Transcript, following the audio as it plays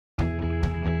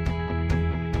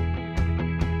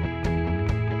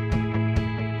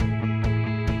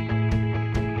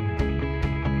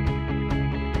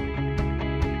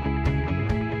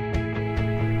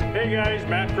guys,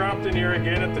 Matt Crompton here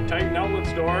again at the Titan Outlet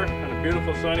store on a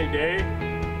beautiful sunny day.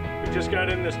 We just got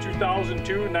in this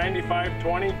 2002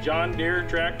 9520 John Deere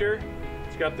tractor.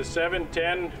 It's got the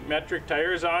 710 metric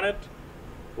tires on it.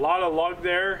 A lot of lug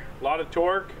there, a lot of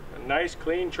torque, a nice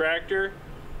clean tractor.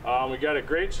 We got a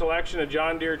great selection of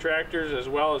John Deere tractors as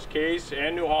well as Case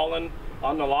and New Holland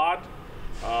on the lot.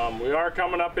 We are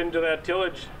coming up into that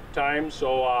tillage time,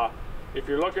 so if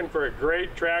you're looking for a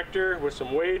great tractor with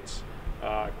some weights,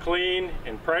 clean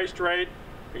and priced right,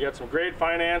 we got some great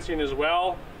financing as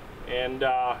well. And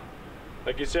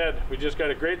like you said, we just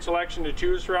got a great selection to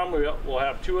choose from. We'll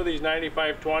have two of these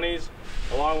 9520s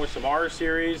along with some R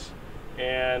series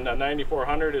and a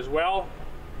 9400 as well.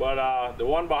 But the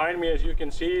one behind me, as you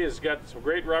can see, has got some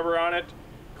great rubber on it,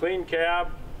 clean cab.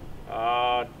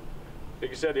 Like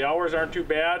I said, the hours aren't too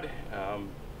bad.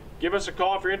 Give us a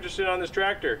call if you're interested on this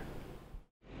tractor.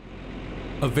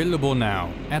 Available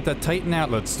now at the Titan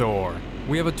Outlet store,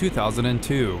 we have a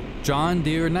 2002 John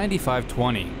Deere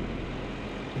 9520.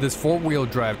 This four-wheel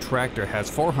drive tractor has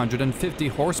 450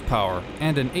 horsepower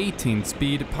and an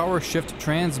 18-speed power shift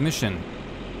transmission.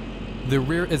 The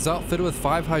rear is outfitted with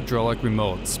 5 hydraulic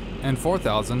remotes and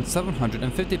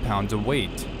 4,750 pounds of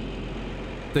weight.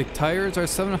 The tires are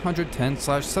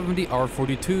 710/70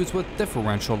 R42s with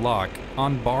differential lock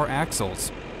on bar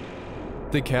axles.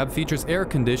 The cab features air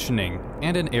conditioning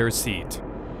and an air seat.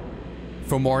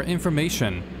 For more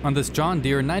information on this John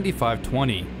Deere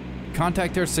 9520,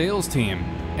 contact our sales team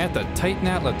at the Titan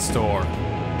Outlet store.